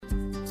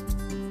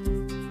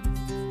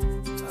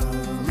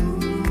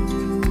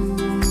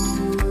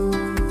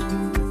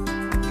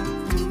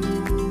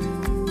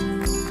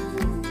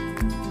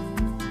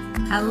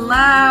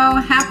Hello,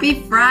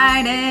 happy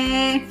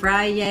Friday.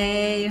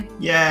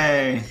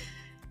 Yay.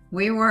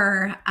 We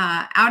were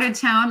out of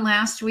town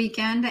last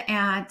weekend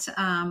at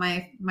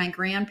my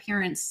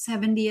grandparents'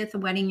 70th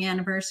wedding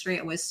anniversary.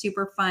 It was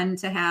super fun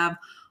to have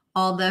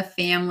all the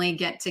family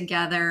get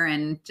together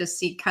and just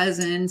see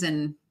cousins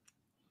and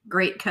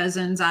great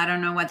cousins. I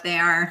don't know what they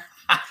are.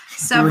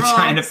 Several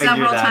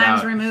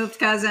times removed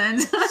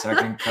cousins.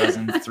 Second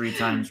cousins, 3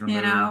 times removed.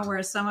 You know,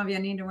 where some of you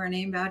need to wear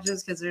name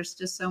badges because there's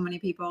just so many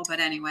people. But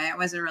anyway, it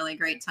was a really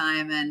great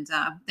time. And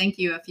thank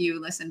you if you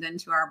listened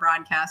into our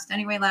broadcast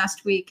anyway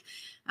last week.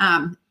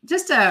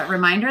 Just a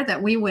reminder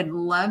that we would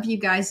love you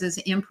guys'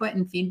 input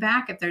and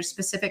feedback. If there's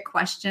specific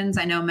questions,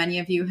 I know many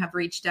of you have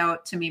reached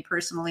out to me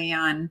personally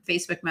on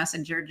Facebook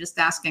Messenger, just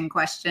asking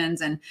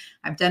questions. And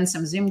I've done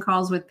some Zoom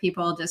calls with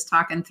people just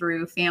talking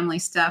through family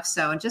stuff.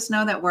 So just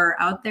know that we're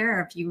out there.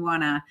 If you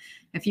want to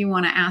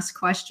ask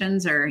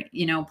questions or,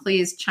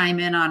 please chime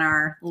in on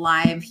our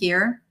live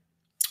here.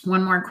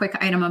 One more quick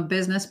item of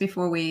business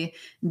before we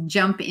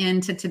jump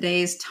into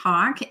today's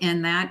talk,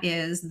 and that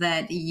is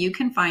that you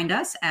can find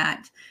us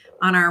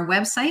on our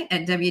website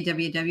at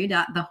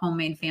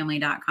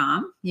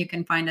www.thehomemadefamily.com. You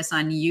can find us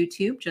on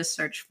YouTube. Just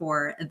search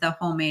for The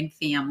Homemade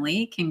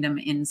Family Kingdom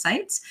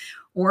Insights,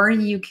 or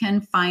you can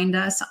find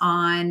us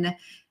on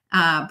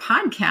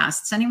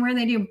podcasts, anywhere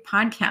they do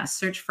podcasts.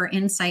 Search for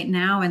Insight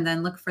Now and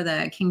then look for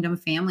the Kingdom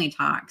Family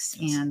Talks.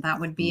 Yes. And that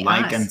would be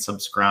like us. And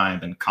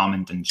subscribe and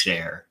comment and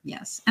share.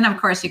 Yes. And of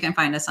course you can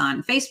find us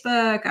on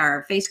Facebook,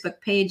 our Facebook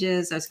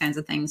pages, those kinds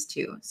of things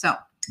too. So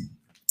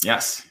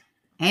yes.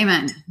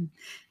 Amen.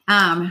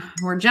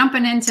 We're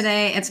jumping in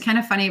today. It's kind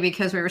of funny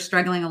because we were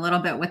struggling a little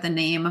bit with the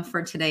name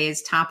for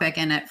today's topic.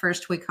 And at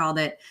first we called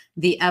it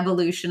The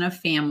Evolution of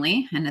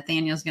Family. And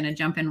Nathaniel's going to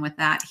jump in with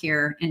that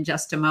here in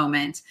just a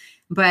moment.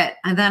 But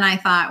then I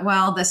thought,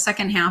 well, the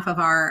second half of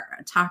our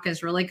talk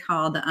is really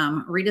called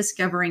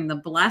Rediscovering the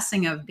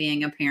Blessing of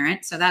Being a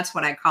Parent. So that's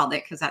what I called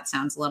it because that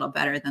sounds a little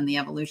better than The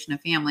Evolution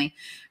of Family.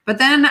 But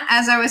then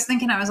as I was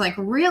thinking, I was like,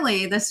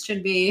 really, this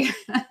should be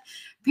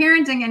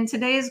parenting in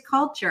today's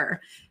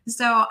culture.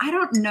 So I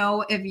don't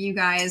know if you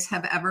guys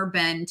have ever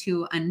been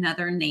to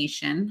another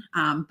nation,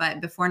 but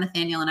before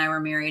Nathaniel and I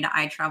were married,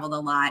 I traveled a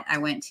lot. I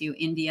went to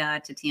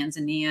India, to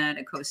Tanzania,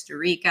 to Costa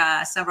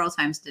Rica, several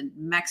times to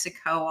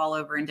Mexico, all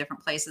over in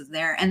different places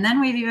there. And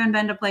then we've even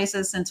been to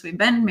places since we've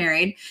been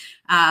married,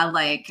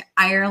 like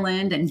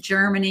Ireland and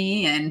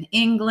Germany and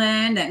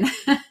England. And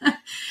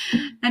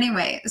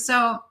anyway,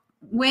 so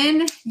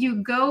when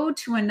you go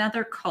to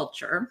another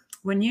culture,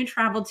 when you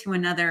travel to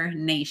another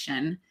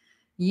nation,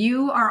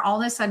 you are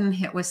all of a sudden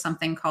hit with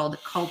something called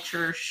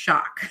culture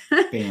shock.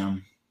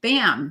 Bam.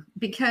 Bam.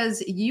 Because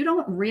you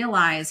don't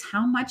realize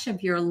how much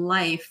of your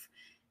life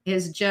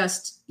is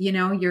just,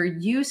 you're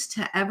used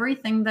to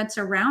everything that's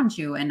around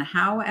you and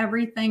how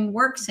everything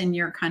works in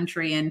your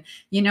country. And,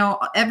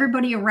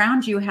 everybody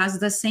around you has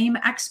the same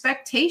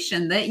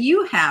expectation that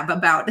you have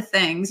about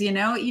things,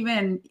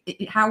 even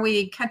how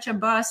we catch a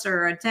bus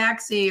or a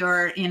taxi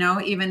or,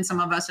 even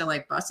some of us are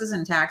like, buses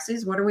and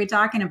taxis, what are we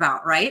talking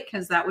about? Right?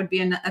 Because that would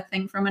be a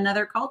thing from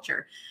another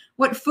culture.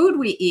 What food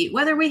we eat,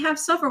 whether we have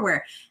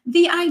silverware,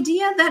 the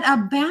idea that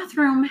a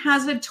bathroom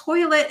has a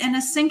toilet and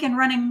a sink and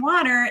running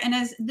water and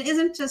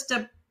isn't just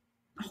a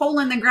hole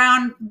in the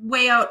ground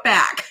way out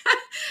back.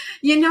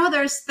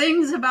 There's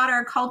things about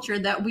our culture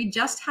that we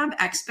just have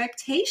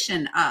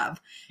expectation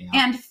of. Yeah.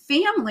 And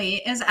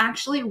family is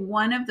actually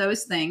one of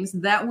those things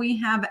that we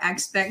have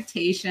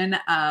expectation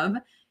of.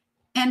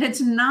 And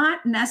it's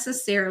not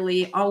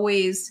necessarily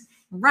always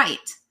right.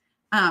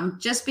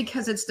 Just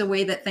because it's the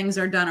way that things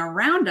are done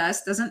around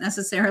us doesn't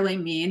necessarily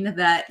mean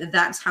that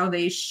that's how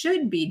they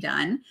should be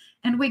done.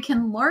 And we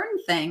can learn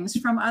things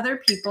from other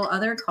people,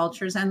 other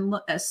cultures, and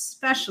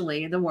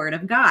especially the Word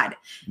of God.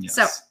 Yes.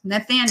 So,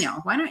 Nathaniel,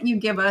 why don't you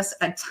give us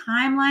a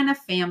timeline of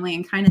family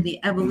and kind of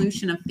the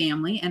evolution of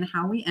family and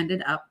how we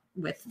ended up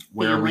with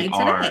family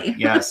today?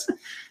 Yes.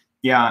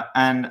 Yeah.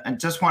 And I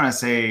just want to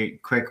say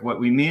quick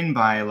what we mean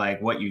by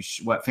like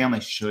what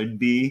family should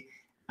be.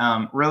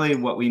 Really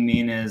what we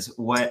mean is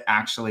what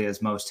actually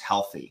is most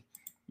healthy.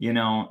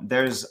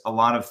 There's a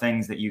lot of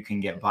things that you can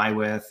get by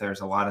with.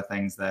 There's a lot of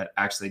things that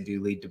actually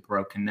do lead to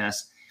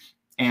brokenness.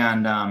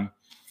 And I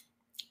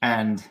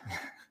don't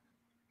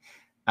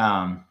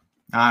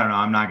know,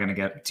 I'm not going to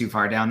get too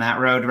far down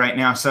that road right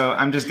now. So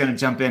I'm just going to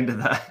jump into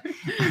the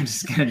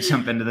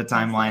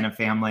timeline of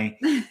family.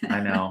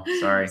 I know.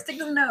 Sorry. Stick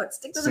to the notes.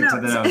 Stick to the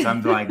notes.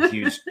 I'm like a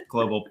huge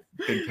global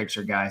big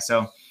picture guy.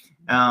 So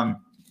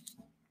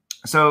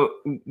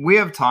we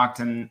have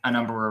talked a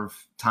number of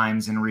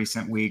times in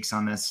recent weeks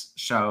on this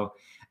show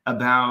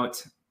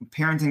about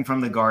parenting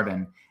from the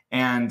garden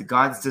and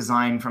God's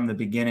design from the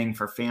beginning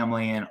for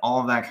family and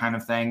all of that kind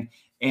of thing.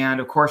 And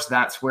of course,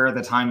 that's where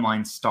the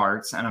timeline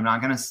starts. And I'm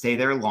not going to stay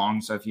there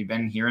long. So if you've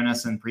been hearing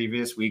us in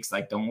previous weeks,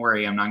 don't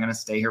worry, I'm not going to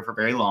stay here for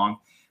very long.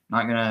 I'm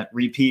not going to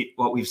repeat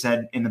what we've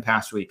said in the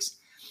past weeks.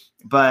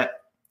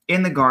 But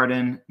in the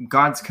garden,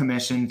 God's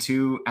commission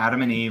to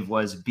Adam and Eve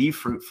was be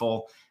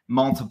fruitful,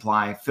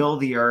 multiply, fill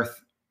the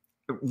earth,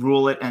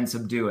 rule it and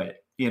subdue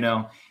it.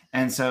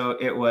 And so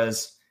it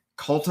was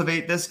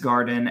cultivate this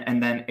garden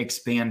and then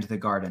expand the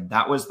garden.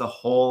 That was the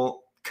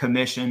whole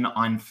commission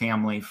on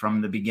family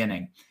from the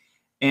beginning.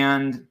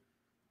 And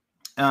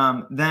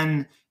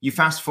then you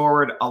fast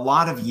forward a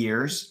lot of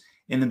years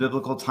in the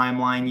biblical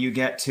timeline, you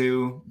get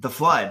to the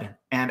flood.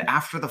 And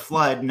after the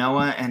flood,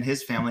 Noah and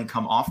his family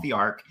come off the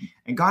ark,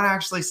 and God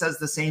actually says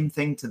the same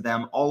thing to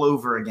them all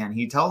over again.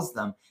 He tells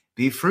them,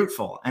 be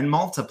fruitful and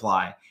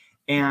multiply.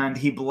 And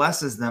he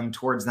blesses them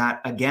towards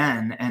that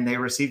again, and they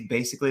receive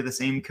basically the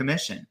same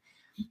commission.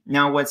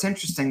 Now, what's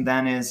interesting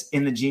then is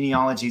in the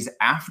genealogies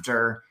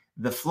after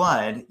the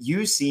flood,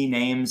 you see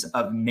names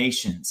of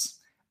nations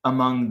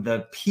among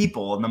the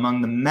people and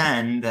among the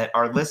men that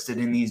are listed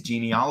in these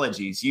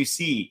genealogies. You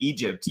see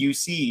Egypt, you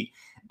see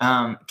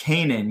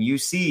Canaan, you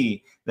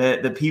see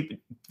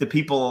the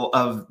people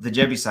of the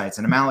Jebusites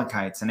and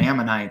Amalekites and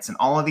Ammonites and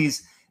all of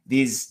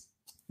these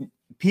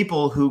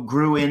people who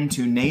grew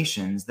into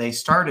nations. They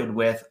started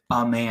with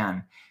a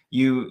man.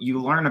 You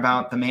learn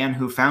about the man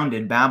who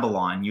founded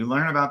Babylon. You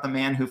learn about the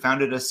man who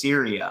founded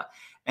Assyria.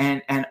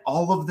 And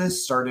all of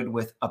this started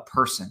with a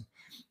person.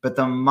 But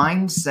the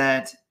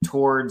mindset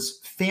towards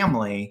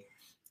family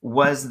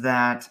was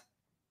that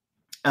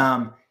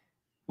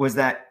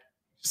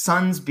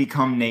sons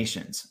become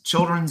nations,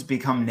 children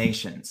become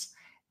nations.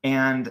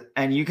 And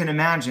you can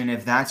imagine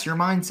if that's your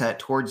mindset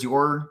towards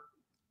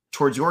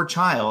your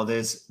child,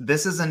 is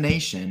this is a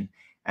nation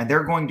and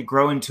they're going to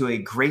grow into a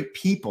great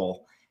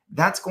people,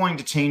 that's going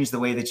to change the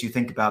way that you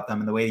think about them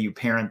and the way you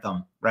parent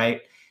them,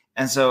 right?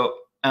 And so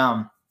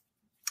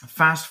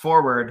fast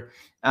forward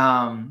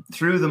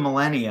through the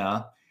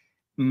millennia,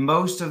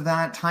 most of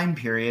that time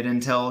period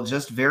until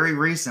just very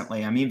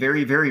recently,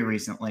 very, very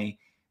recently,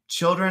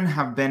 children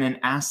have been an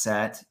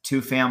asset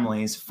to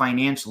families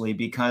financially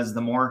because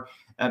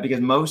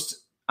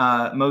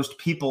most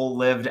people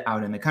lived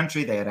out in the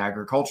country. They had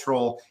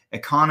agricultural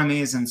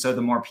economies. And so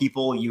the more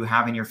people you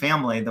have in your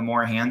family, the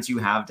more hands you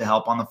have to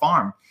help on the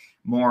farm.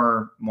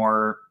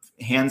 More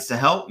hands to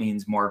help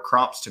means more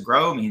crops to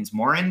grow, means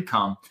more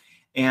income.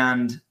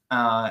 And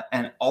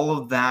all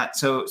of that.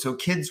 So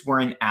kids were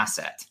an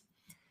asset.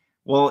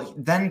 Well,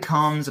 then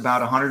comes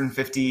about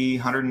 150,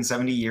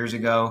 170 years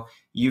ago,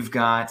 you've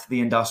got the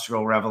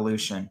Industrial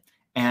Revolution,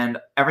 and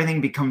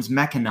everything becomes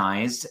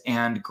mechanized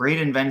and great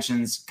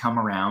inventions come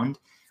around.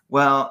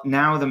 Well,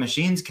 now the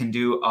machines can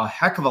do a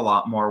heck of a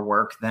lot more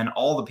work than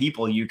all the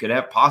people you could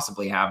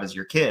possibly have as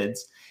your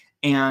kids.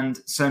 And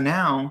so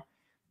now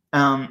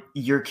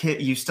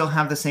you still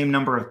have the same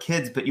number of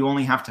kids, but you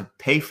only have to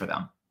pay for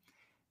them.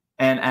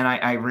 And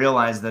I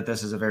realize that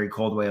this is a very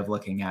cold way of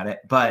looking at it,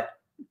 but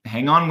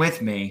hang on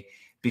with me,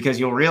 because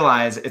you'll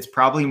realize it's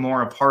probably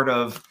more a part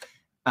of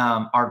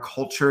our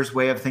culture's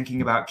way of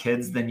thinking about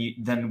kids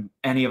than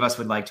any of us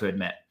would like to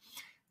admit.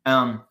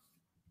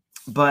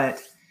 But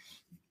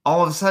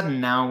all of a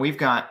sudden now we've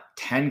got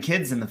 10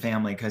 kids in the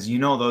family, because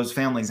those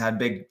families had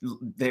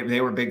they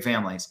were big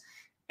families.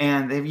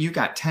 And you've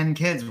got 10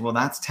 kids. Well,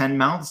 that's 10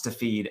 mouths to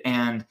feed.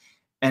 And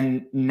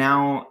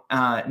now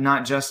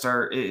not just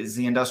is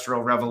the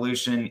Industrial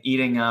Revolution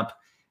eating up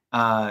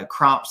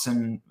crops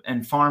and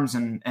farms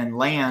and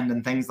land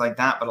and things like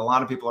that, but a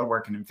lot of people are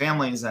working in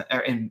families,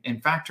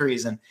 in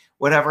factories and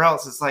whatever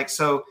else. It's like,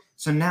 so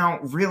now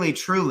really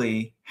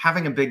truly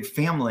having a big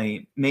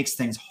family makes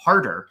things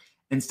harder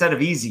instead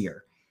of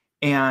easier.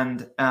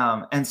 And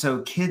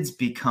so kids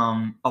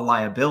become a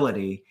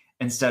liability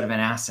instead of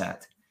an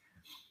asset.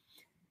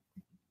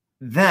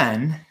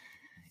 Then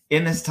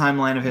in this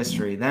timeline of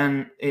history,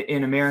 then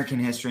in American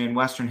history and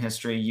Western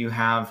history, you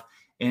have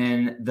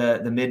in the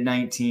mid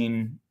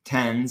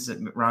 1910s,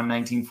 around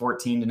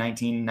 1914 to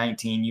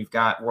 1919, you've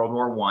got World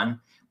War I,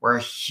 where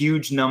a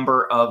huge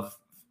number of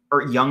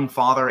young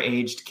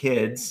father-aged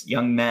kids,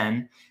 young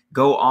men,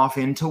 go off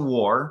into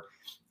war,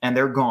 and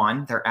they're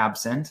gone, they're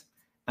absent.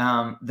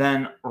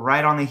 Then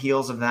right on the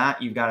heels of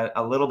that, you've got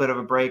a little bit of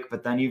a break,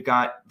 but then you've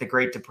got the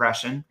Great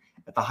Depression.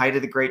 At the height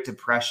of the Great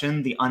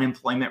Depression, the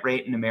unemployment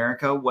rate in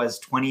America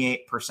was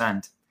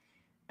 28%.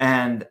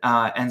 And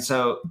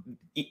so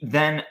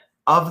then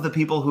of the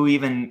people who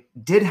even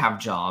did have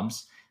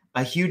jobs,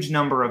 a huge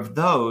number of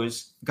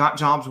those got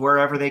jobs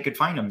wherever they could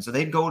find them. So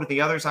they'd go to the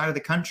other side of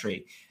the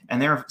country,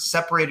 and they're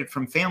separated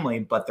from family,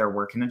 but they're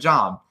working a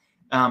job.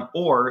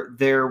 Or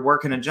they're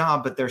working a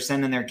job, but they're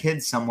sending their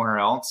kids somewhere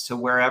else to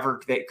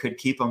wherever they could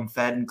keep them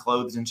fed and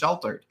clothed and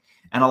sheltered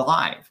and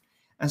alive.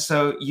 And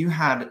so you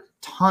had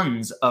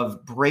tons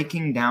of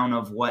breaking down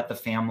of what the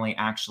family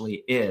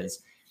actually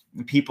is.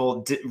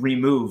 People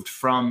removed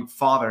from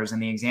fathers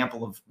and the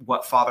example of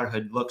what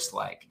fatherhood looks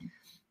like.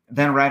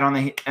 Then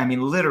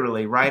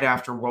literally right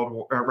after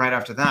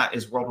that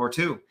is World War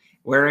II,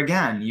 where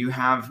again, you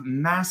have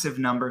massive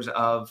numbers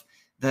of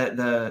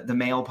the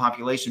male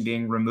population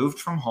being removed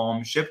from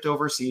home, shipped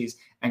overseas,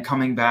 and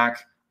coming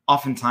back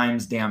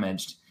oftentimes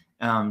damaged,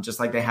 just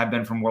like they had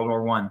been from World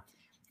War I.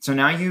 So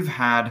now you've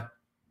had,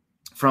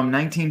 from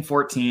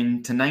 1914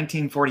 to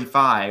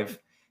 1945,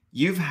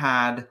 you've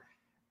had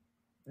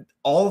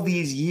all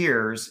these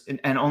years,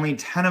 and only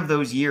 10 of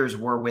those years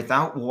were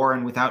without war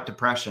and without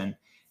depression,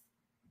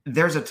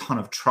 there's a ton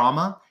of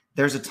trauma.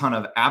 There's a ton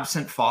of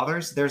absent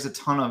fathers. There's a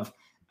ton of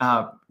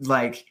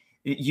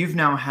you've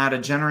now had a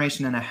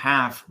generation and a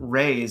half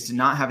raised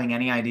not having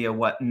any idea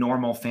what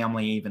normal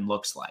family even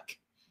looks like.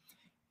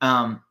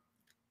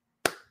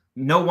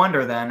 No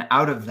wonder then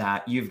out of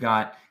that, you've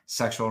got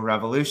sexual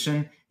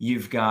revolution.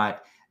 You've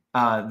got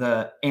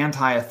the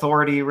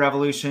anti-authority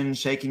revolution,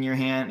 shaking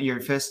your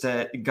fist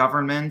at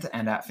government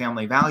and at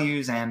family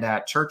values and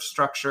at church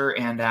structure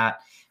and at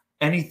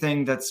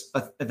anything that's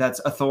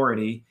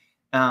authority.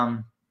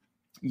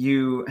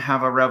 You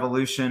have a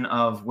revolution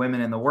of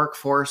women in the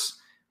workforce,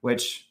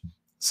 which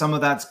some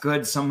of that's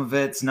good, some of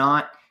it's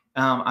not.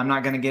 I'm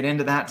not going to get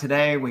into that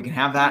today. We can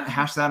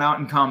hash that out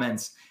in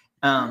comments.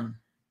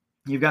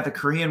 You've got the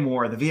Korean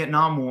War, the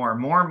Vietnam War,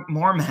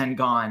 more men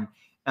gone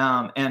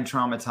and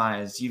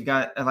traumatized. You've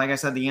got, like I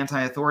said, the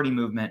anti-authority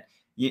movement.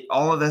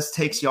 All of this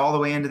takes you all the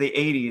way into the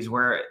 80s,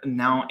 where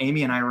now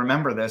Amy and I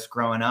remember this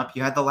growing up.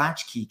 You had the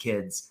latchkey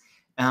kids.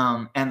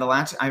 I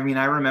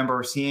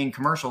remember seeing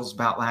commercials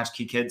about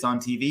latchkey kids on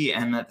TV,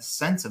 and the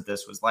sense of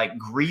this was like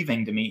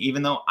grieving to me,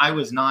 even though I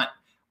was not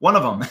one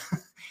of them.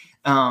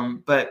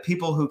 But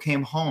people who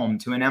came home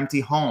to an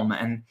empty home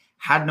and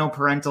had no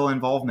parental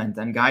involvement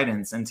and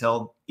guidance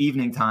until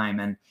evening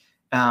time.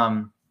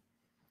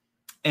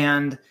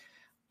 And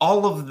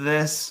all of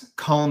this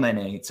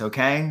culminates,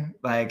 okay?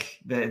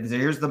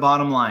 Here's the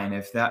bottom line.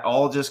 If that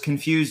all just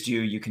confused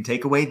you, you can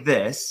take away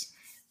this.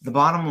 The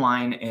bottom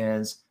line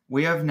is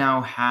we have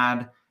now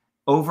had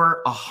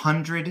over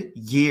 100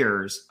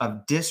 years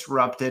of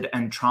disrupted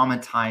and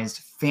traumatized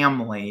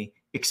family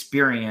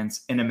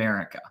experience in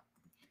America.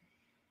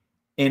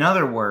 In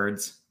other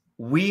words,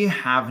 we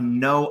have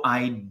no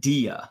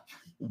idea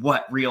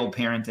what real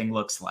parenting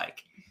looks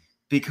like,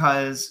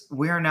 because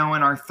we are now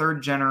in our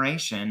third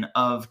generation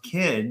of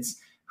kids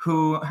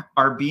who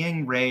are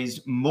being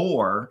raised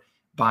more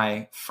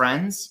by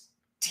friends,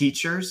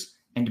 teachers,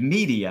 and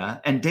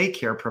media and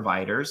daycare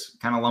providers,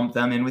 kind of lump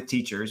them in with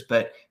teachers,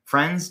 but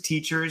friends,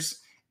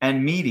 teachers,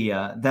 and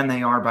media than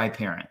they are by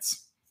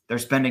parents. They're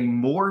spending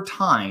more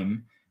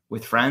time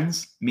with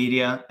friends,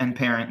 media, and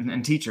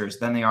teachers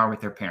than they are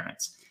with their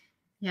parents.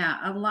 Yeah,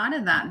 a lot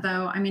of that,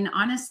 though, I mean,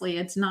 honestly,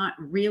 it's not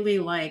really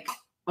like,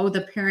 oh,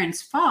 the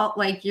parents' fault.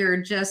 Like, you're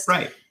just,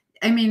 right.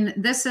 I mean,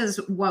 this is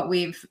what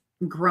we've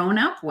grown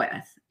up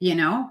with,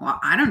 Well,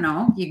 I don't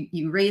know.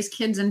 You raise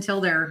kids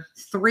until they're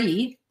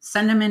 3,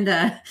 send them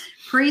into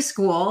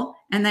preschool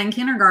and then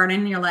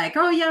kindergarten. You're like,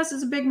 oh, yes,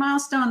 it's a big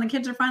milestone. The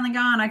kids are finally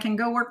gone. I can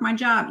go work my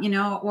job,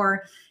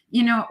 or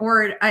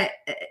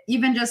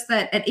even just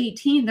that at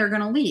 18, they're going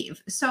to leave.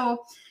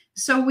 So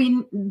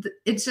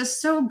it's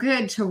just so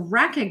good to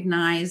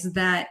recognize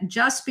that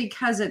just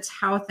because it's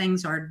how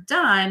things are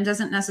done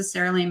doesn't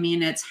necessarily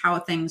mean it's how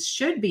things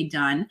should be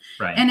done.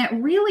 Right. And it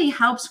really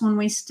helps when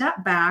we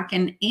step back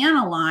and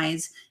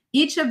analyze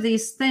each of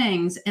these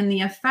things and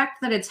the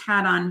effect that it's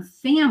had on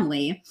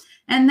family.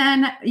 And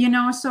then,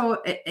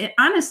 so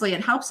honestly,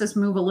 it helps us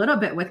move a little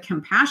bit with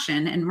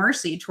compassion and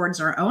mercy towards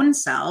our own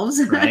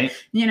selves. Right.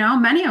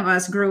 Many of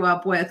us grew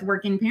up with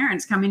working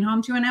parents coming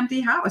home to an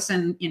empty house,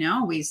 and,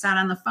 we sat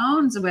on the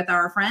phones with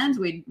our friends.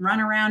 We'd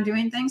run around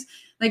doing things.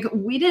 Like,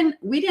 we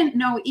didn't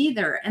know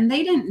either. And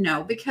they didn't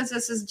know, because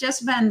this has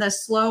just been the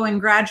slow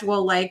and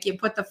gradual, like you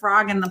put the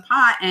frog in the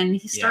pot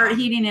and start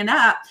heating it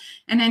up.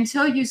 And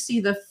until you see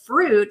the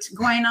fruit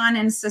going on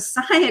in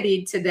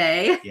society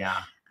today,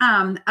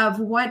 of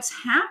what's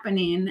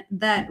happening,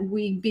 that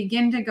we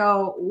begin to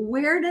go,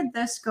 where did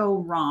this go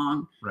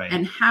wrong? Right.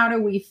 And how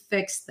do we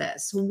fix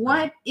this?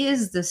 What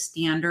is the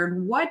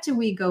standard? What do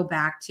we go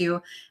back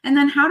to? And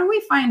then how do we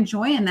find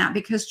joy in that?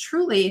 Because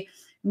truly,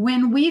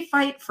 when we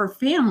fight for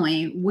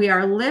family, we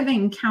are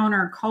living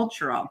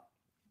countercultural.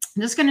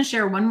 I'm just going to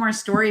share one more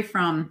story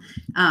from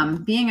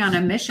being on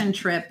a mission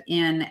trip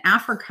in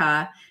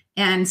Africa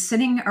and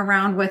sitting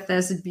around with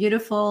this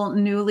beautiful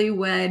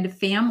newlywed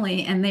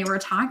family. And they were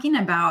talking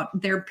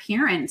about their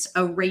parents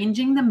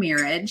arranging the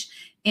marriage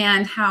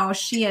and how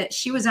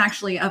she was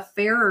actually a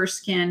fairer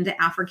skinned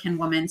African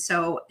woman.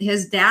 So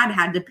his dad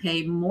had to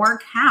pay more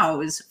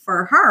cows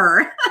for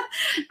her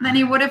than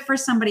he would have for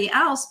somebody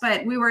else.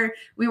 But we were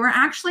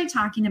actually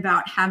talking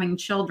about having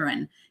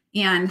children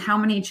and how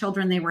many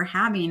children they were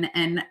having.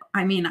 And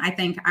I mean, I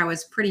think I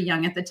was pretty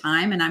young at the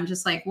time. And I'm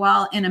just like,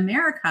 well, in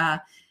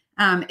America,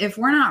 if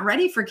we're not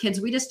ready for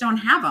kids, we just don't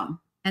have them.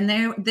 And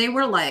they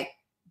were like,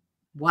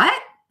 what?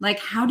 Like,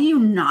 how do you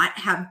not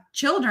have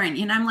children?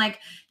 And I'm like,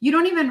 you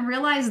don't even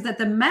realize that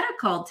the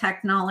medical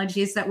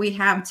technologies that we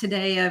have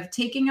today of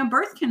taking a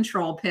birth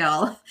control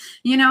pill,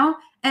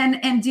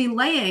 and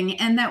delaying,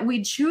 and that we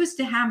choose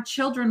to have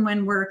children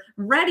when we're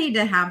ready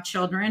to have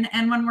children.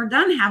 And when we're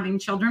done having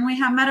children, we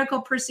have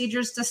medical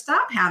procedures to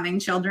stop having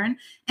children.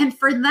 And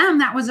for them,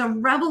 that was a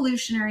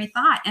revolutionary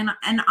thought.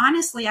 And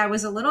honestly, I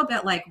was a little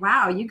bit like,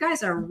 wow, you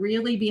guys are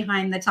really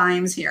behind the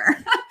times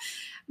here.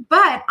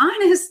 But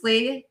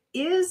honestly,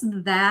 is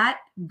that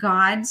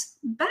God's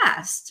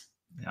best?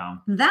 Yeah.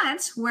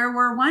 That's where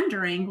we're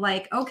wondering,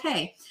 like,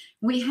 okay,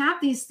 we have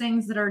these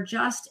things that are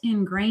just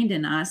ingrained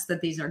in us,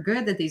 that these are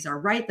good, that these are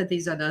right, that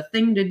these are the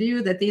thing to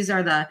do, that these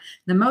are the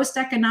most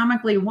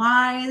economically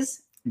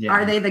wise. Yeah.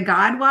 Are they the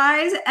God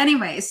wise?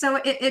 Anyway,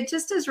 so it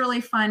just is really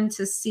fun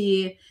to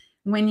see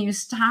when you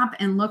stop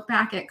and look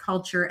back at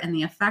culture and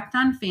the effect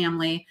on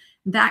family.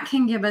 That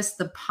can give us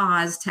the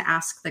pause to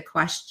ask the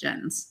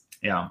questions.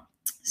 Yeah.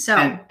 So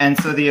and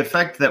so the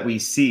effect that we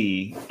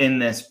see in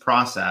this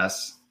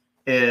process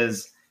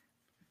is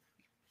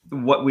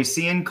what we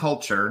see in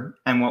culture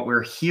and what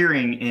we're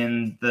hearing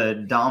in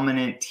the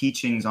dominant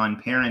teachings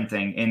on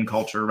parenting in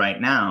culture right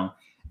now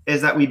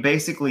is that we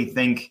basically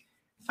think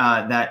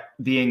that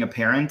being a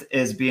parent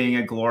is being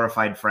a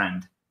glorified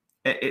friend.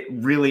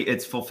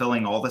 It's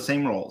fulfilling all the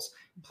same roles.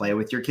 Play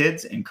with your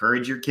kids,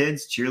 encourage your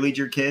kids, cheerlead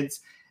your kids,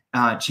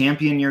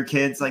 champion your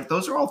kids. Like,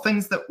 those are all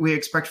things that we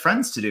expect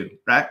friends to do,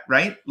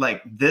 right?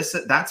 Like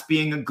that's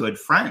being a good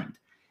friend.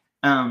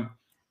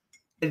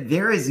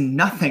 There is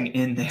nothing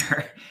in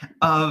there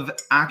of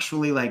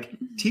actually like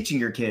teaching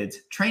your kids,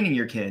 training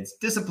your kids,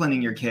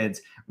 disciplining your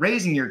kids,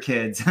 raising your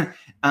kids.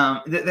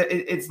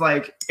 It's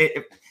like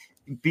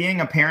being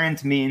a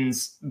parent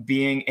means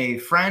being a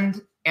friend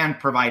and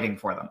providing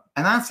for them.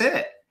 And that's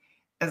it.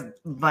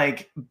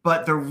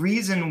 But the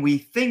reason we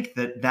think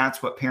that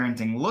that's what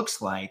parenting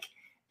looks like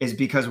is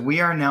because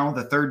we are now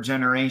the third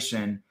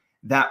generation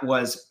that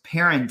was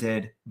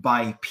parented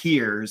by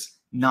peers,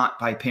 not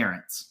by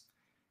parents.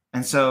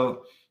 And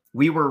so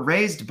we were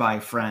raised by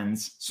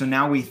friends. So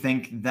now we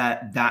think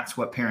that that's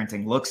what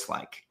parenting looks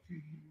like.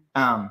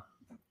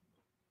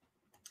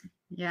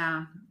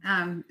 Yeah.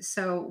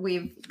 So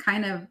we've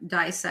kind of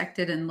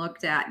dissected and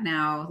looked at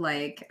now,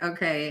 like,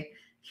 okay,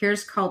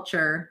 here's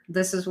culture.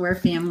 This is where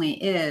family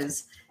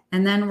is.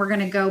 And then we're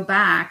going to go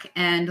back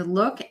and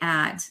look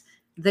at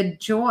the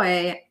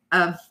joy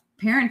of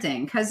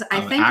parenting. Because I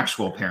think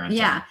actual parenting.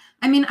 Yeah.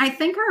 I mean, I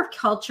think our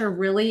culture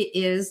really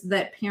is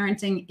that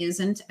parenting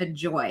isn't a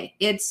joy.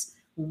 It's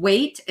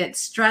weight, it's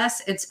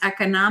stress, it's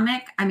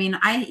economic. I mean,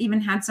 I even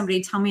had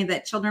somebody tell me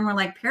that children were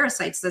like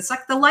parasites that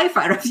suck the life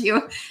out of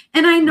you.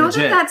 And I know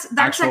Legit. that's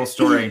actual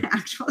story.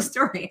 Actual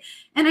story.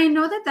 And I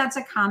know that that's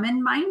a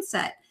common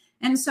mindset.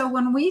 And so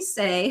when we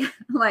say,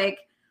 like,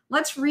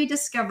 let's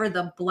rediscover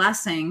the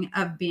blessing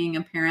of being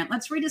a parent,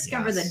 let's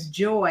rediscover the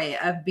joy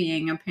of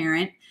being a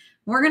parent,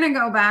 we're going to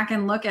go back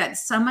and look at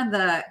some of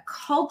the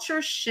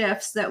culture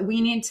shifts that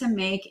we need to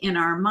make in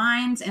our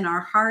minds, in our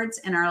hearts,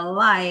 in our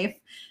life,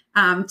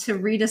 to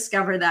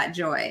rediscover that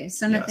joy.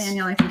 So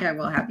Nathaniel, I think I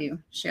will have you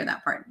share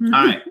that part. All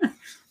right.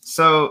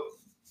 So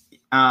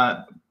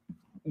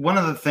one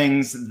of the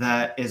things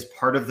that is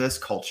part of this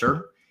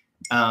culture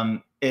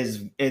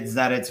is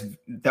that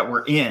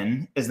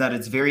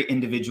it's very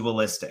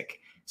individualistic.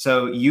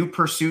 So you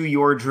pursue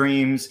your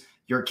dreams,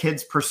 your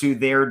kids pursue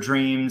their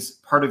dreams.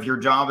 Part of your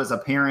job as a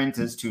parent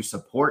is to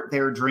support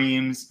their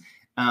dreams.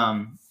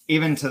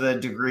 Even to the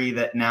degree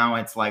that now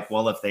it's like,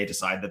 well, if they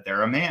decide that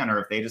they're a man, or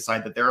if they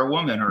decide that they're a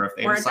woman, or if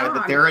they decide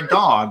that they're a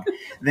dog,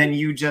 then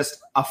you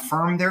just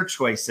affirm their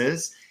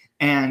choices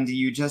and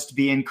you just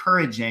be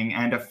encouraging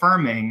and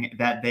affirming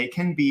that they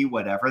can be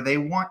whatever they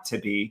want to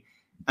be.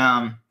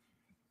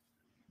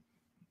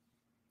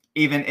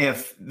 Even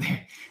if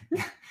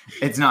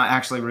it's not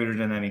actually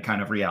rooted in any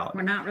kind of reality.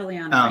 We're not really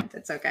on point.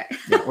 It's okay.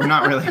 Yeah, we're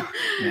not really.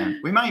 Yeah,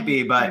 we might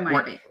be, but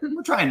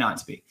we're trying not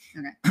to be.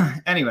 Okay.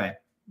 Anyway.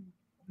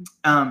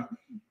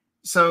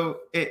 So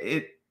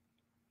it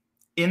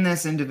in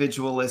this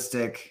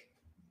individualistic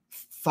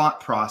thought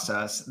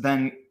process,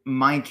 then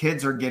my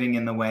kids are getting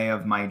in the way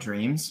of my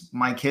dreams.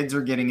 My kids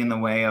are getting in the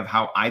way of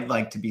how I'd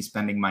like to be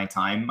spending my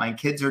time. My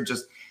kids are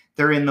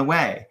they're in the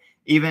way.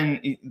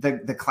 Even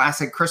the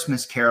classic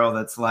Christmas carol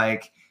that's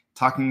like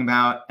talking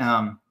about,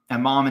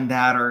 and mom and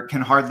dad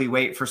can hardly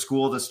wait for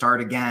school to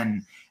start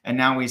again. And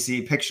now we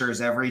see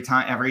pictures every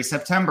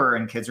September,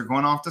 and kids are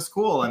going off to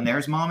school, and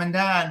there's mom and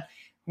dad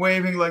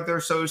waving like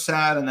they're so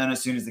sad. And then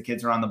as soon as the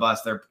kids are on the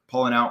bus, they're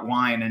pulling out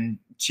wine and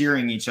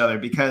cheering each other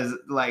because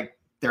like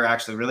they're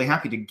actually really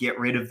happy to get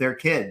rid of their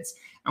kids.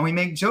 And we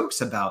make jokes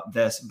about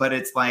this, but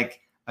it's like,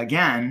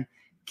 again,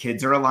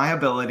 kids are a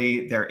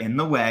liability. They're in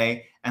the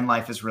way, and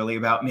life is really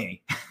about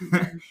me.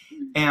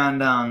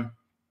 And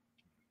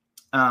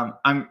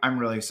I'm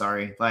really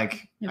sorry.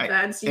 Like, if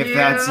that's you,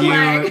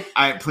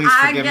 please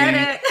forgive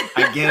me.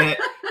 I get it,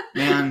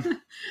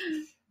 man.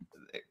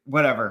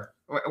 Whatever.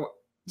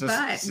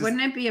 But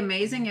wouldn't it be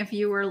amazing if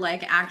you were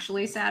like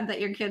actually sad that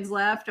your kids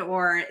left,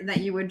 or that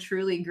you would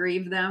truly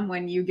grieve them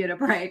when you get a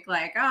break?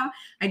 Like, oh,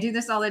 I do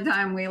this all the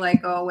time. We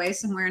like go away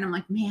somewhere and I'm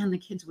like, man, the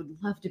kids would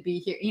love to be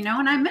here,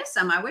 and I miss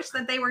them. I wish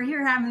that they were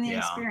here having the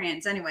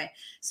experience. Anyway,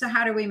 so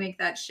how do we make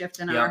that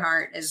shift in our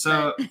heart?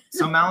 So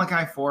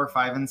Malachi 4,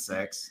 5, and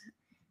 6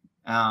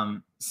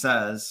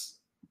 says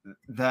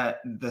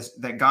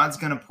that God's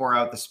going to pour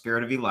out the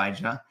spirit of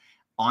Elijah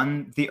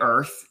on the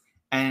earth.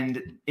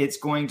 And it's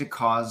going to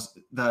cause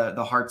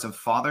the hearts of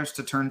fathers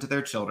to turn to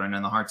their children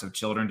and the hearts of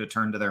children to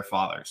turn to their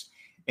fathers.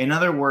 In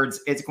other words,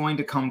 it's going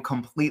to come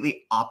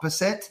completely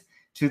opposite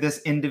to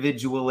this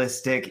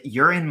individualistic,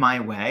 you're in my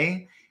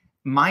way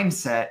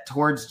mindset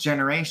towards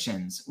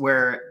generations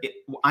where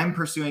I'm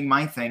pursuing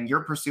my thing,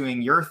 you're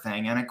pursuing your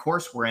thing. And of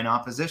course, we're in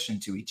opposition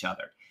to each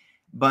other.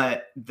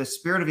 But the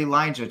spirit of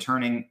Elijah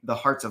turning the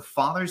hearts of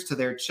fathers to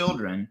their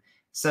children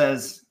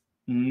says,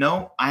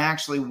 no, I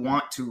actually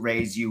want to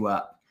raise you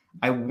up.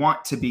 I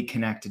want to be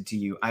connected to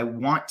you. I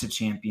want to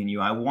champion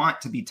you. I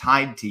want to be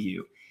tied to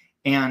you.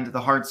 And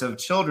the hearts of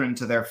children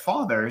to their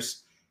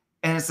fathers.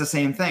 And it's the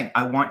same thing.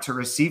 I want to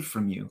receive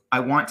from you.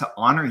 I want to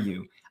honor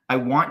you. I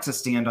want to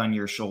stand on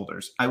your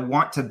shoulders. I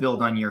want to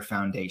build on your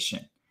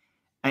foundation.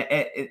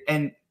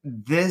 And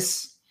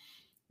this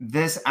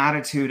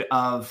attitude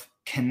of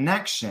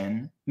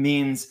connection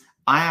means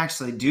I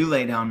actually do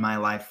lay down my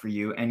life for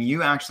you, and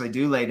you actually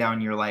do lay down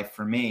your life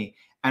for me.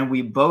 And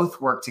we both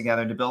work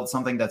together to build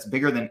something that's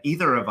bigger than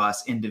either of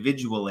us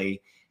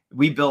individually.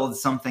 We build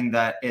something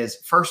that is,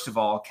 first of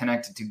all,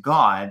 connected to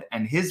God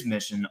and his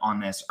mission on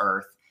this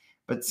earth.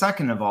 But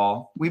second of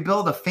all, we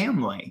build a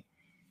family.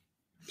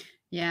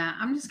 Yeah,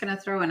 I'm just going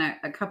to throw in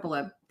a couple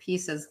of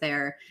pieces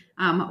there.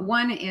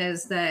 One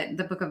is that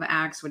the book of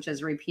Acts, which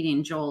is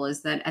repeating Joel,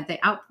 is that at the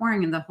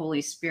outpouring of the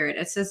Holy Spirit,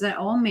 it says that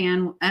old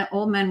men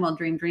will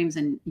dream dreams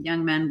and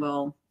young men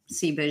will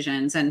see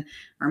visions,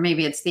 or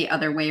maybe it's the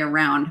other way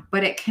around.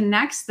 But it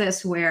connects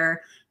this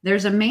where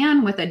there's a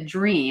man with a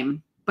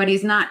dream, but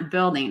he's not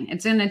building.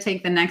 It's going to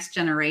take the next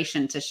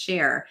generation to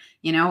share,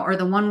 or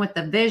the one with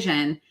the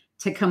vision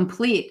to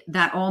complete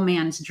that old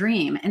man's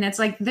dream. And it's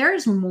like,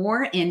 there's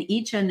more in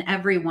each and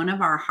every one of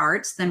our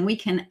hearts than we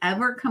can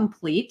ever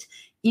complete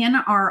in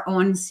our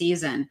own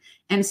season.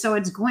 And so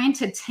it's going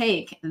to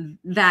take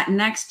that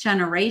next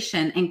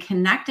generation and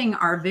connecting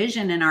our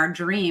vision and our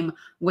dream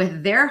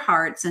with their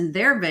hearts and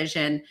their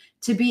vision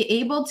to be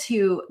able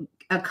to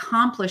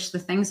accomplish the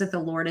things that the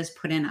Lord has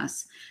put in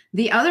us.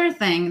 The other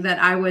thing that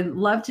I would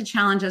love to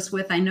challenge us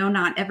with, I know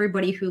not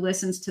everybody who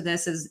listens to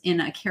this is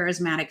in a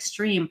charismatic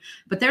stream,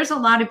 but there's a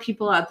lot of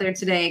people out there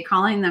today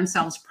calling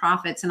themselves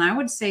prophets. And I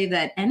would say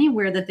that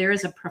anywhere that there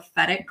is a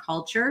prophetic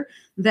culture,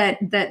 that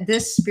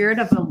this spirit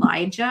of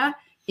Elijah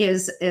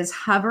is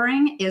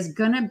hovering, is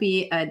going to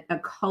be a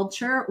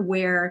culture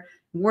where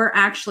we're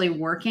actually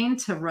working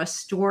to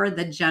restore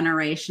the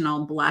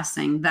generational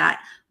blessing,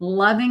 that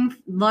loving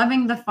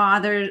the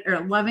father, or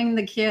loving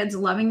the kids,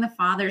 loving the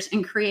fathers,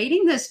 and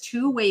creating this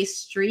two-way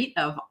street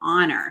of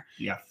honor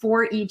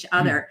for each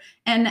other.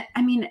 And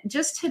I mean,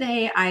 just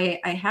today, I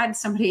had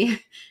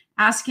somebody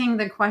asking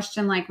the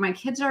question, like, my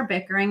kids are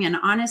bickering and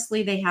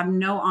honestly, they have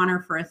no honor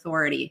for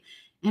authority.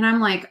 And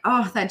I'm like,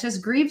 oh, that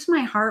just grieves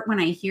my heart when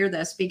I hear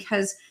this,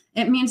 because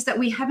it means that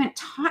we haven't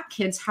taught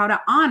kids how to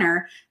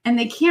honor, and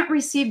they can't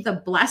receive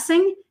the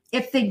blessing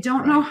if they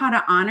don't know how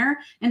to honor.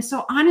 And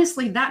so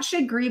honestly, that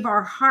should grieve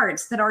our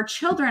hearts, that our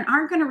children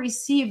aren't going to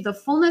receive the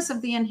fullness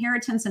of the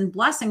inheritance and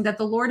blessing that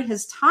the Lord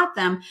has taught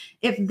them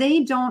if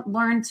they don't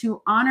learn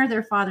to honor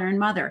their father and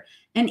mother.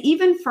 And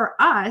even for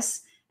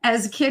us,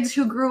 as kids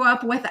who grew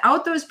up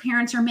without those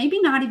parents, or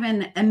maybe not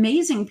even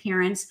amazing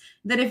parents,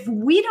 that if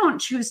we don't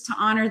choose to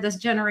honor this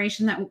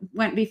generation that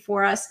went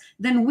before us,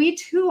 then we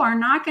too are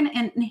not going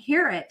to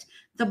inherit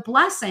the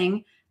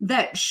blessing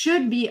that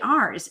should be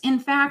ours. In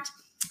fact,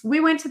 we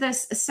went to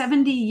this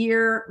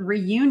 70-year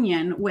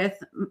reunion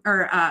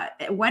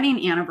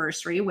wedding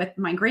anniversary with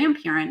my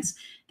grandparents.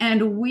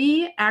 And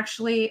we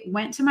actually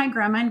went to my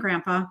grandma and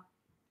grandpa,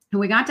 and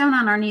we got down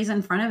on our knees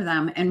in front of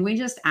them. And we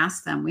just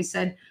asked them, we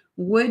said,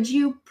 would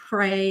you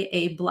pray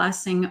a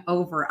blessing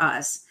over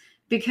us?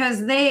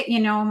 Because they,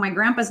 my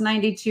grandpa's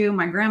 92,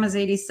 my grandma's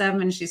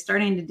 87, she's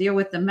starting to deal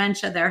with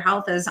dementia. Their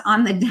health is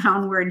on the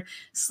downward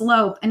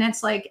slope. And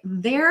it's like,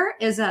 there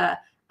is a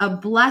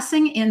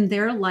blessing in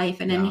their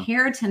life, an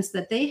inheritance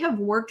that they have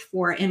worked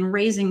for in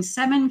raising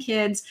 7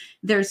 kids.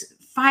 There's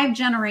 5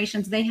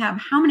 generations. They have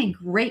how many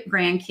great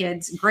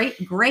grandkids, great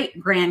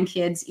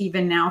grandkids,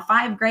 even now,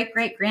 5 great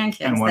grandkids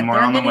that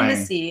they're getting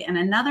to see, and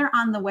another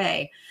on the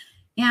way.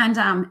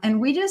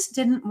 And we just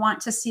didn't want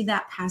to see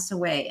that pass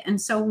away. And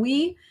so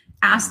we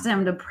asked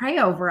him to pray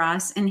over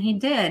us, and he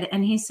did.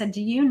 And he said,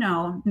 do you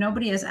know,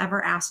 nobody has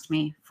ever asked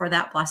me for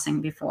that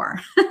blessing before.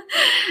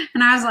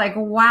 And I was like,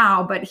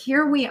 wow. But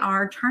here we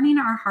are turning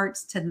our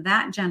hearts to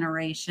that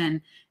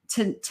generation,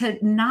 to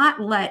not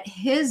let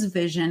his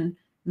vision,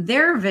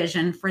 their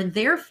vision for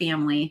their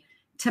family,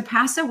 to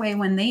pass away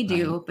when they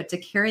do, but to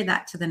carry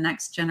that to the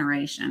next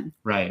generation.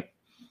 Right.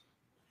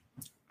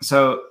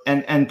 So,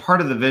 and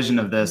part of the vision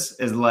of this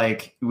is,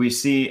 like, we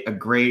see a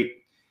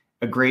great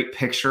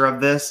picture of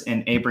this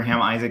in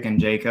Abraham, Isaac, and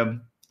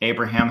Jacob.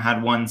 Abraham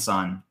had 1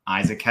 son.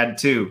 Isaac had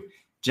 2.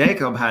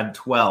 Jacob had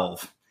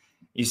 12.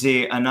 You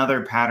see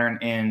another pattern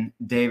in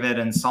David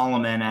and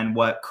Solomon and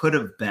what could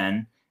have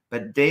been,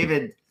 but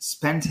David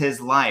spent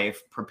his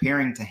life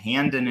preparing to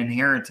hand an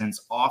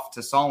inheritance off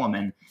to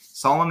Solomon.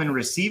 Solomon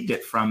received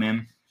it from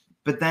him,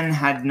 but then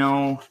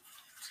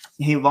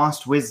he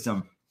lost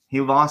wisdom.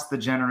 He lost the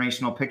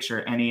generational picture,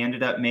 and he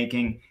ended up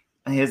making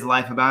his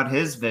life about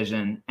his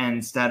vision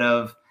instead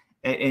of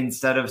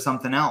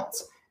something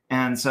else.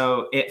 And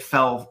so it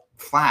fell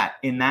flat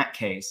in that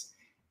case.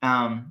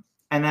 And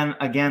then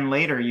again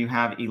later, you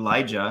have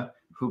Elijah,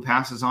 who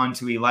passes on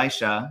to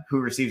Elisha, who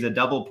receives a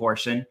double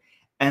portion.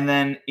 And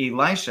then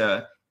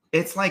Elisha,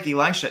 it's like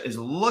Elisha is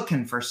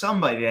looking for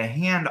somebody to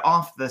hand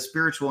off the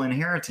spiritual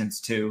inheritance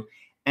to.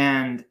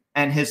 And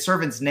his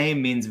servant's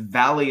name means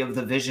Valley of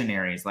the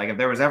Visionaries. Like if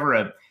there was ever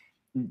a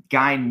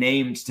guy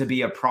named to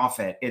be a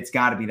prophet, it's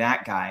got to be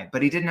that guy.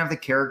 But he didn't have the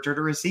character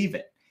to receive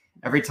it.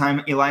 Every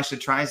time Elisha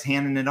tries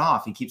handing it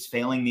off, he keeps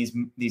failing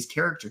these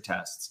character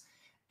tests.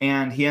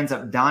 And he ends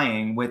up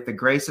dying with the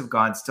grace of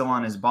God still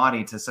on his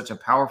body to such a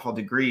powerful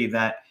degree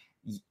that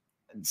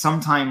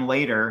sometime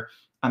later,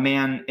 a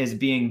man is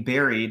being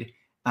buried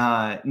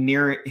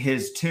near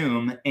his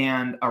tomb,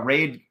 and a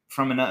raid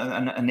from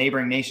a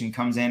neighboring nation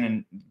comes in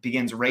and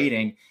begins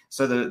raiding.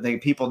 So the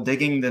people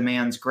digging the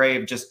man's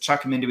grave just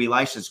chuck him into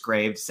Elisha's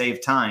grave,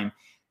 save time.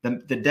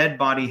 The dead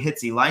body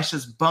hits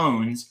Elisha's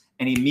bones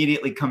and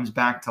immediately comes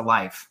back to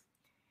life.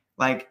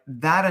 Like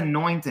that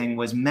anointing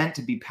was meant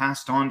to be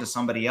passed on to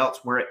somebody else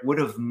where it would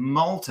have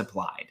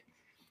multiplied.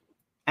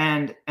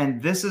 And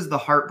this is the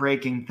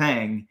heartbreaking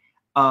thing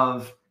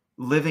of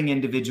living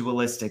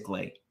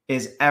individualistically,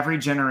 is every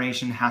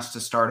generation has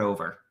to start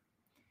over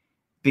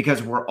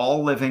because we're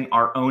all living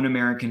our own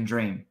American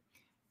dream.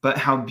 But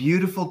how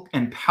beautiful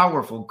and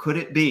powerful could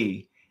it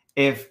be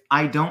if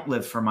I don't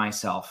live for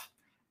myself?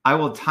 I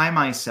will tie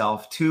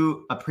myself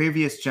to a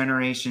previous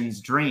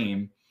generation's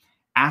dream,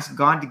 ask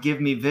God to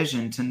give me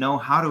vision to know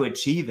how to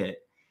achieve it,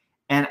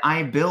 and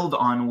I build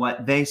on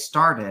what they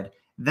started.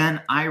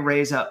 Then I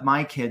raise up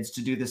my kids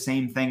to do the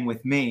same thing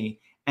with me.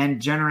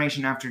 And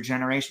generation after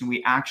generation,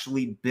 we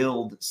actually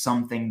build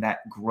something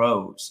that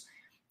grows.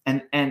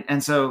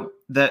 And so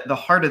the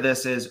heart of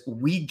this is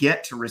we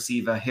get to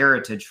receive a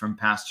heritage from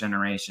past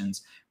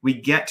generations. We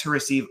get to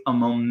receive a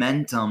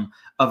momentum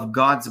of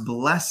God's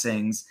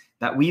blessings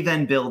that we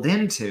then build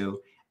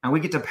into, and we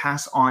get to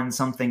pass on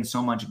something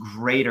so much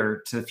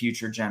greater to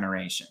future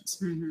generations.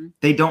 Mm-hmm.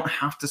 They don't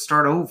have to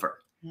start over.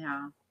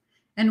 Yeah.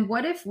 And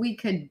what if we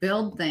could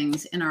build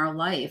things in our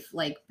life,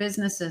 like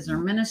businesses or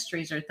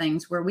ministries or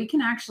things where we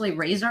can actually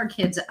raise our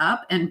kids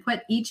up and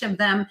put each of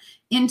them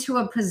into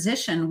a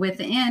position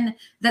within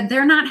that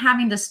they're not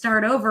having to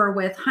start over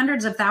with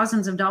hundreds of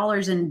thousands of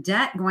dollars in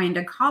debt going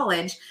to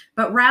college,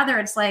 but rather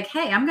it's like,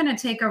 hey, I'm going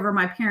to take over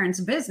my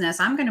parents' business.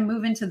 I'm going to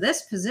move into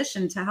this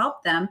position to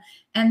help them.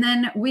 And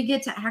then we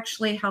get to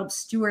actually help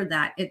steward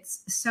that.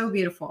 It's so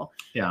beautiful.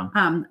 Yeah.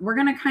 We're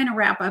going to kind of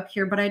wrap up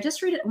here, but I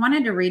just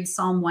wanted to read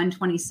Psalm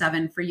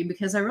 127 for you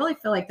because I really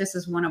feel like this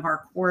is one of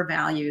our core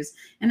values.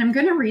 And I'm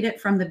going to read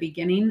it from the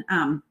beginning.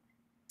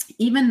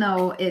 Even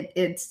though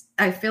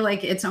I feel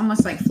like it's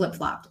almost like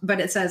flip-flopped, but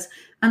it says,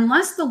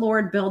 unless the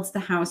Lord builds the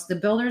house, the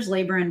builders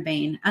labor in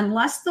vain.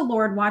 Unless the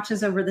Lord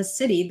watches over the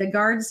city, the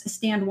guards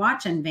stand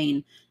watch in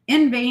vain.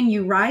 In vain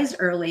you rise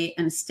early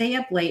and stay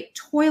up late,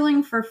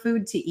 toiling for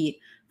food to eat,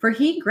 for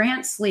he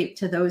grants sleep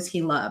to those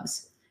he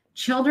loves.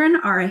 Children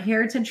are a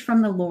heritage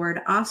from the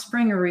Lord,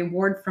 offspring a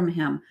reward from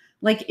him.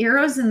 Like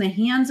arrows in the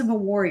hands of a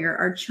warrior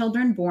are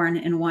children born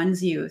in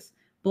one's youth.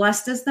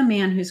 Blessed is the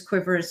man whose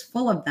quiver is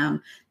full of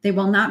them. They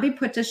will not be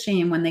put to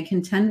shame when they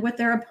contend with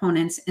their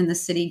opponents in the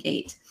city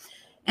gate.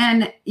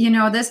 And,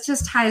 this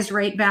just ties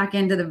right back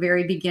into the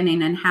very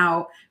beginning and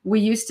how we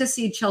used to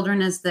see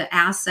children as the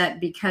asset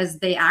because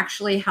they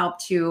actually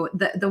helped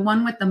the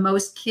one with the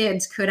most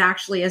kids could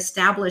actually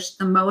establish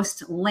the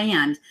most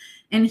land.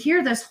 And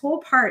here,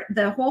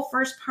 the whole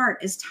first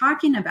part is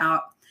talking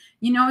about,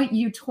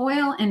 you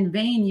toil in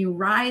vain, you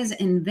rise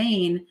in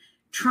vain,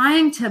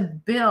 trying to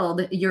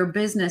build your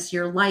business,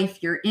 your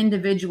life, your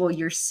individual,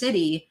 your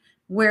city,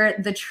 where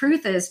the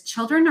truth is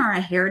children are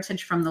a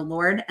heritage from the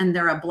Lord and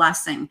they're a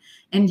blessing.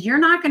 And you're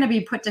not going to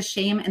be put to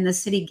shame in the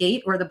city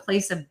gate or the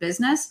place of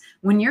business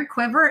when your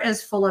quiver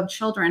is full of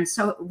children.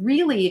 So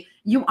really,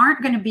 you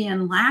aren't going to be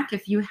in lack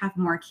if you have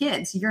more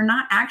kids. You're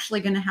not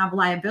actually going to have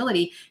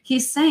liability.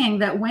 He's saying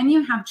that when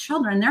you have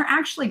children, they're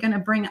actually going to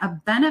bring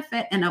a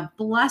benefit and a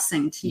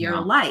blessing to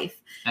your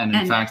life. And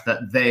in fact,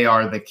 that they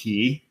are the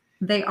key.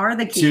 They are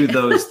the key to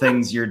those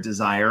things you're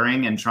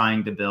desiring and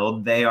trying to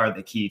build. They are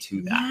the key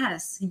to that.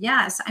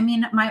 Yes. I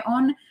mean,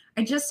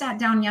 I just sat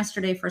down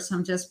yesterday for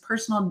some just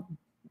personal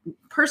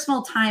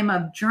time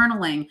of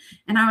journaling.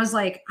 And I was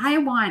like, I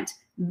want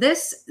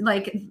this,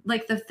 like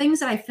the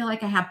things that I feel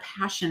like I have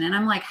passion. And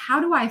I'm like,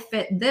 how do I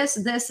fit this,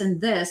 and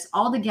this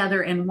all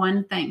together in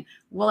one thing?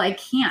 Well, I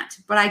can't,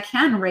 but I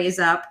can raise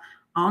up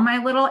all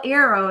my little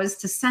arrows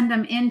to send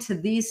them into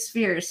these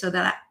spheres so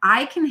that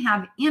I can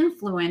have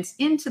influence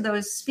into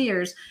those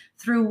spheres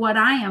through what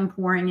I am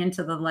pouring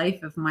into the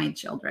life of my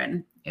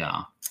children.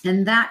 Yeah.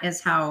 And that is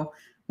how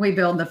we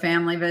build the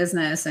family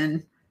business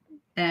and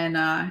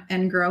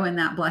grow in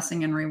that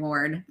blessing and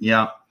reward.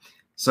 Yeah.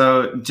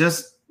 So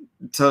just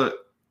to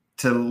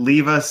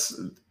leave us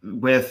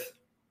with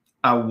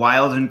a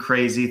wild and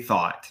crazy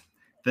thought,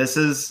 this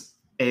is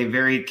a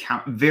very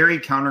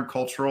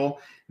countercultural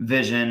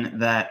vision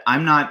that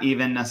I'm not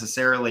even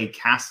necessarily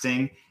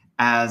casting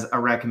as a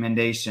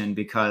recommendation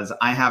because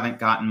I haven't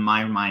gotten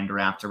my mind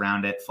wrapped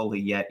around it fully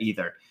yet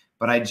either.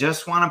 But I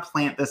just want to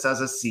plant this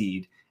as a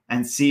seed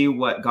and see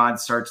what God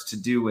starts to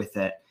do with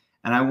it.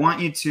 And I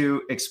want you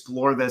to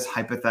explore this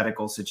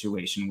hypothetical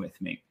situation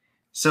with me.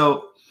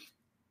 So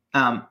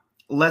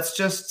let's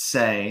just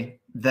say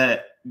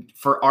that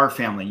for our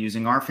family,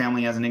 using our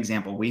family as an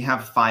example, we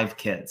have 5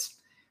 kids.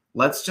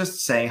 Let's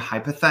just say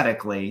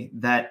hypothetically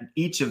that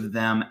each of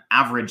them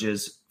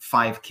averages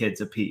 5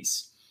 kids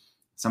apiece.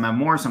 Some have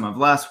more, some have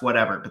less,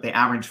 whatever, but they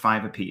average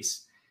 5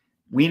 apiece.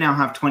 We now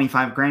have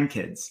 25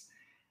 grandkids.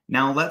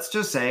 Now, let's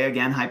just say,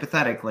 again,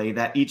 hypothetically,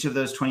 that each of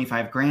those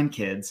 25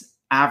 grandkids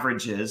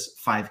averages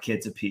 5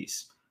 kids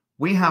apiece.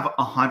 We have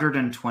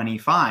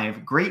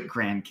 125 great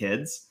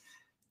grandkids,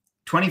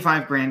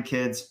 25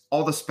 grandkids,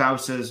 all the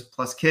spouses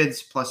plus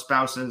kids plus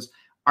spouses.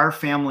 Our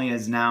family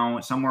is now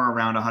somewhere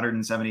around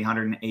 170,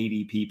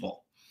 180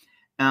 people.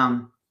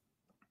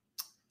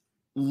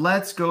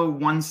 Let's go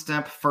one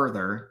step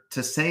further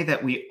to say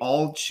that we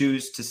all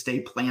choose to stay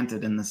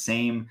planted in the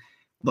same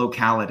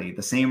locality,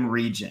 the same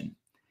region,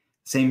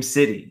 same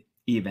city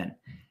even.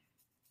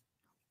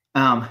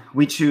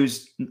 We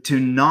choose to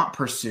not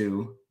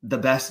pursue the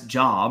best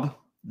job,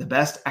 the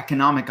best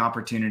economic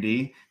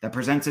opportunity that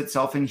presents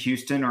itself in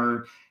Houston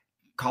or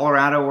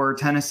Colorado or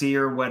Tennessee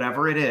or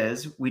whatever it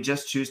is. We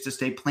just choose to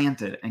stay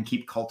planted and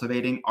keep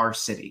cultivating our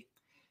city.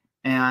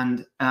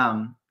 And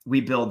we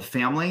build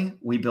family,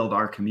 we build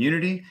our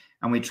community,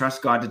 and we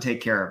trust God to take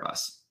care of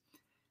us.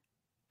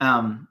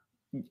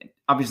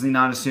 Obviously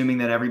not assuming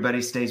that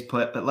everybody stays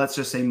put, but let's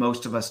just say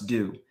most of us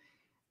do.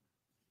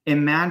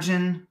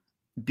 Imagine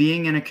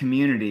being in a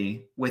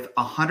community with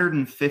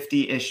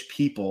 150-ish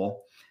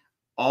people,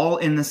 all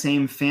in the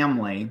same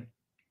family,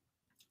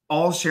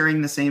 all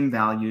sharing the same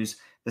values,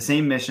 the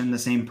same mission, the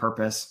same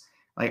purpose.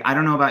 Like, I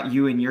don't know about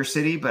you in your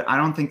city, but I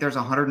don't think there's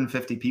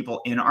 150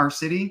 people in our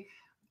city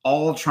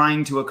all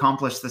trying to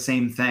accomplish the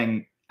same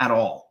thing at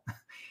all.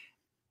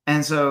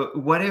 And so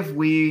what if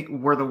we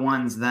were the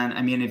ones then,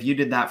 I mean, if you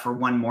did that for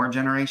one more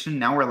generation,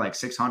 now we're like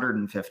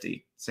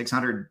 650,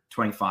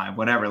 625,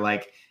 whatever,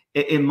 like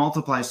it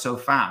multiplies so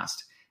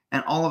fast.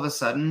 And all of a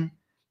sudden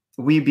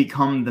we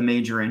become the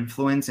major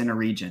influence in a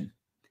region.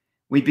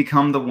 We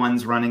become the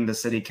ones running the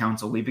city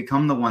council. We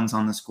become the ones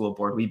on the school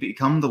board. We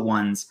become the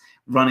ones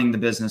running the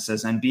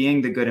businesses and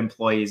being the good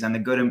employees and the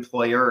good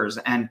employers.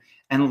 And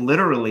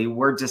literally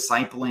we're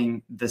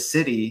discipling the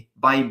city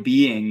by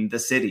being the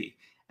city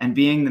and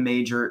being the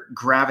major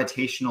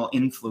gravitational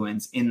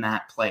influence in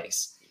that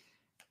place.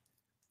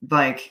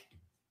 Like,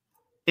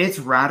 it's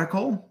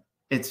radical.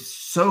 It's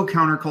so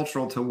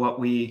countercultural to what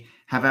we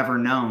have ever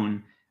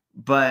known.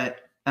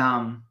 But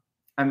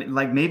I mean,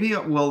 like, maybe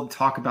we'll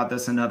talk about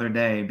this another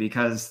day,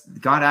 because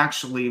God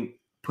actually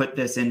put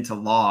this into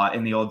law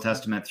in the Old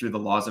Testament through the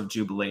laws of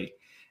Jubilee,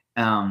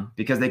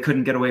 because they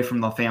couldn't get away from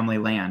the family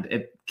land.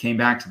 It came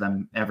back to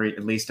them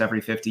at least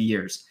every 50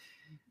 years.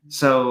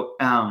 So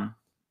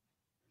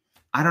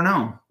I don't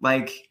know,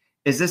 like,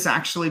 is this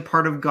actually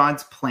part of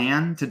God's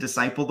plan to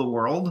disciple the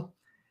world?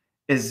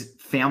 Is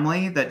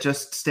family that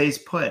just stays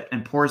put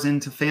and pours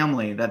into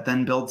family that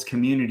then builds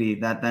community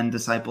that then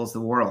disciples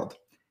the world?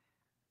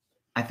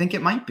 I think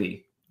it might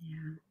be.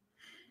 Yeah.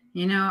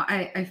 You know,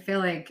 I feel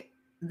like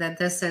that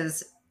this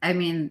is a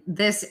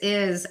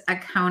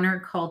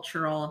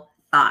countercultural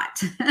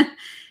thought.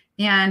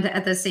 And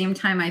at the same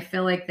time, I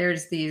feel like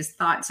there's these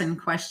thoughts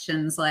and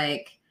questions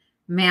like,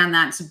 man,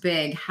 that's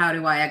big. How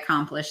do I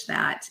accomplish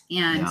that?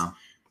 And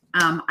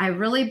I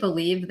really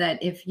believe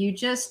that if you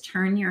just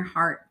turn your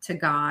heart to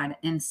God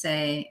and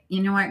say,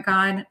 you know what,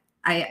 God,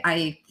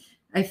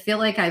 I feel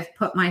like I've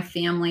put my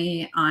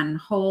family on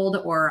hold,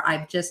 or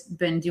I've just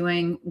been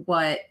doing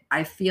what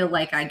I feel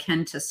like I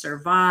can to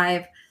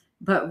survive.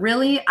 But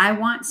really, I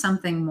want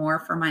something more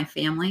for my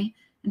family.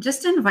 And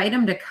just invite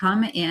them to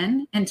come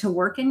in and to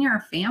work in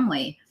your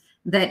family,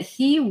 that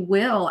He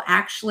will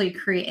actually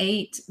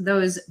create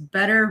those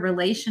better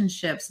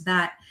relationships,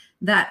 that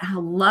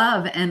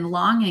love and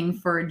longing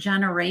for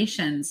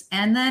generations.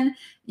 And then,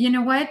 you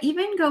know what,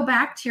 even go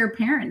back to your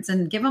parents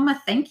and give them a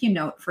thank you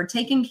note for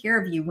taking care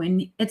of you.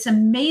 When it's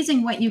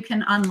amazing what you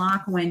can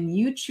unlock when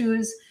you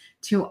choose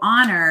to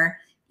honor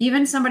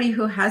even somebody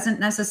who hasn't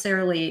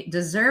necessarily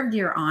deserved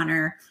your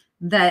honor,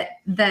 that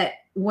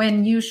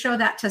when you show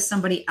that to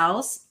somebody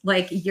else,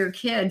 like your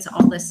kids,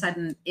 all of a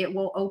sudden it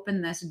will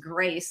open this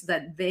grace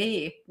that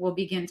they will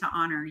begin to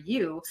honor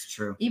you. It's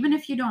true. Even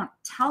if you don't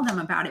tell them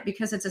about it,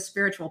 because it's a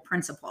spiritual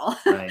principle.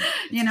 Right.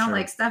 You know, true.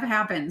 like, stuff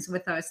happens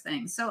with those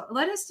things. So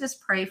let us just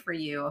pray for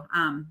you,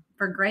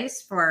 for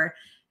grace, for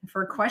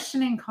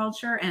questioning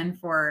culture, and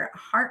for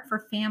heart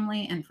for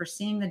family, and for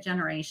seeing the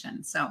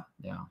generation. So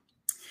yeah.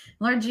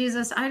 Lord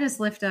Jesus, I just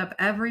lift up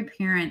every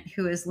parent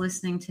who is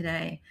listening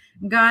today.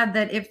 God,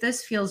 that if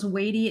this feels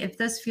weighty, if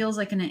this feels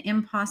like an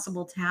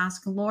impossible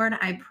task, Lord,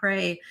 I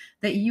pray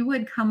that you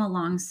would come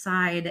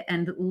alongside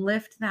and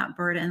lift that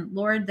burden.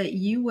 Lord, that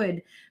you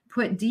would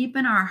put deep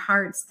in our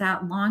hearts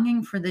that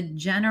longing for the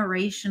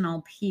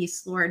generational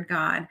peace, Lord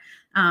God,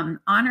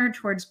 honor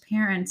towards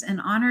parents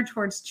and honor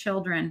towards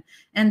children.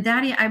 And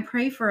Daddy, I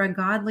pray for a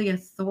godly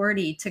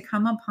authority to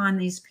come upon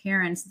these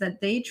parents,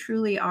 that they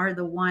truly are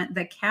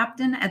the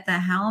captain at the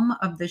helm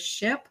of the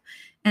ship,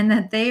 and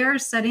that they are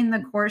setting the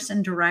course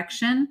and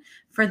direction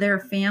for their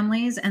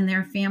families and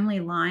their family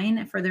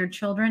line, for their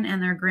children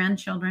and their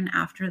grandchildren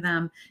after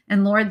them.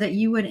 And Lord, that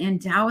you would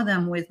endow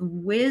them with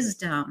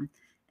wisdom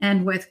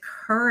and with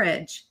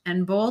courage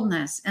and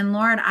boldness. And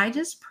Lord, I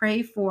just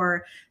pray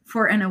for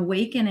an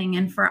awakening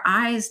and for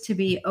eyes to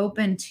be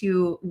open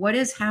to what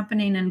is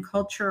happening in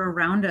culture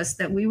around us,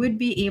 that we would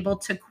be able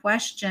to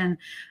question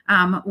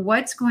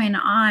what's going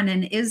on,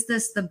 and is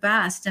this the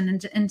best?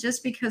 And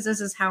just because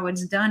this is how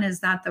it's done, is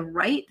that the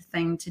right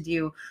thing to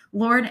do,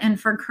 Lord? And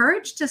for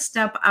courage to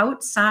step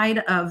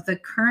outside of the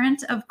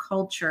current of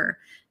culture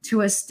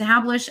to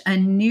establish a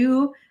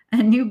new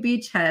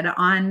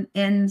beachhead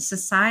in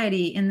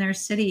society, in their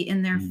city,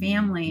 in their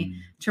family,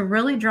 to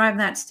really drive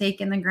that stake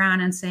in the ground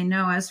and say,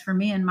 no, as for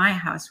me and my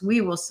house,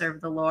 we will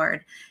serve the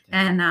Lord.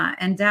 Yeah.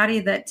 And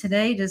Daddy, that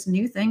today just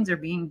new things are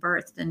being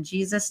birthed in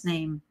Jesus'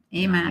 name.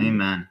 Amen.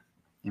 Amen.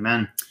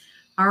 Amen.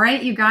 All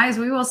right, you guys,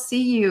 we will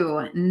see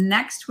you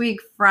next week,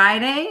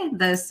 Friday,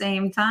 the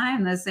same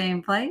time, the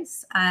same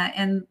place.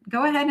 And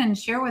go ahead and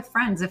share with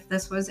friends if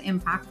this was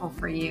impactful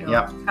for you.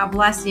 Yep. God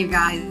bless you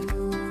guys.